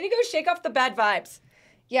 I need to go shake off the bad vibes.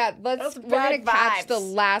 Yeah, Those we're gonna bad catch vibes. the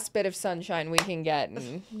last bit of sunshine we can get,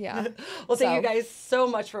 and yeah. Well, thank you So, guys so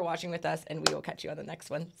much for watching with us, and we will catch you on the next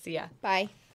one. See ya. Bye.